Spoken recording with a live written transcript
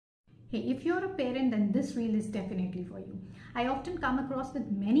Hey, if you're a parent, then this reel is definitely for you. I often come across with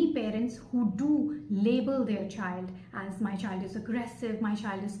many parents who do label their child as my child is aggressive, my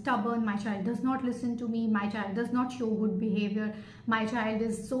child is stubborn, my child does not listen to me, my child does not show good behavior, my child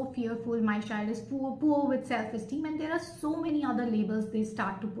is so fearful, my child is poor with self-esteem, and there are so many other labels they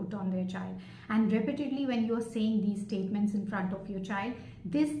start to put on their child. And repeatedly, when you are saying these statements in front of your child,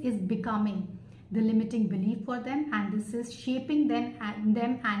 this is becoming the limiting belief for them, and this is shaping them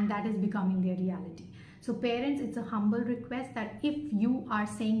and that is becoming their reality. So parents, it's a humble request that if you are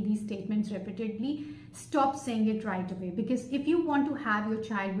saying these statements repeatedly, stop saying it right away, because if you want to have your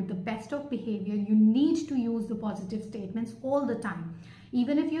child with the best of behavior, you need to use the positive statements all the time.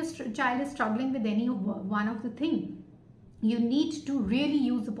 Even if your child is struggling with any of one of the things, you need to really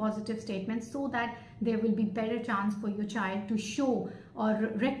use the positive statements so that there will be better chance for your child to show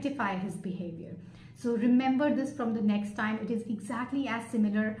or rectify his behavior. So remember this from the next time. It is exactly as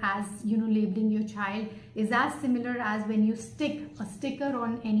similar as, labeling your child is as similar as when you stick a sticker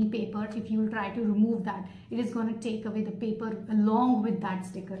on any paper. If you will try to remove that, it is going to take away the paper along with that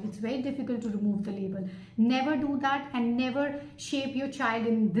sticker. It's very difficult to remove the label. Never do that, and never shape your child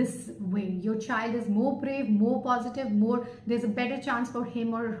in this way. Your child is more brave, more positive, there's a better chance for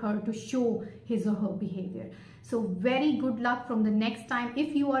him or her to show his or her behavior. So very good luck from the next time.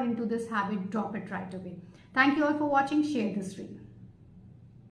 If you are into this habit, drop it right away. Thank you all for watching. Share this reel.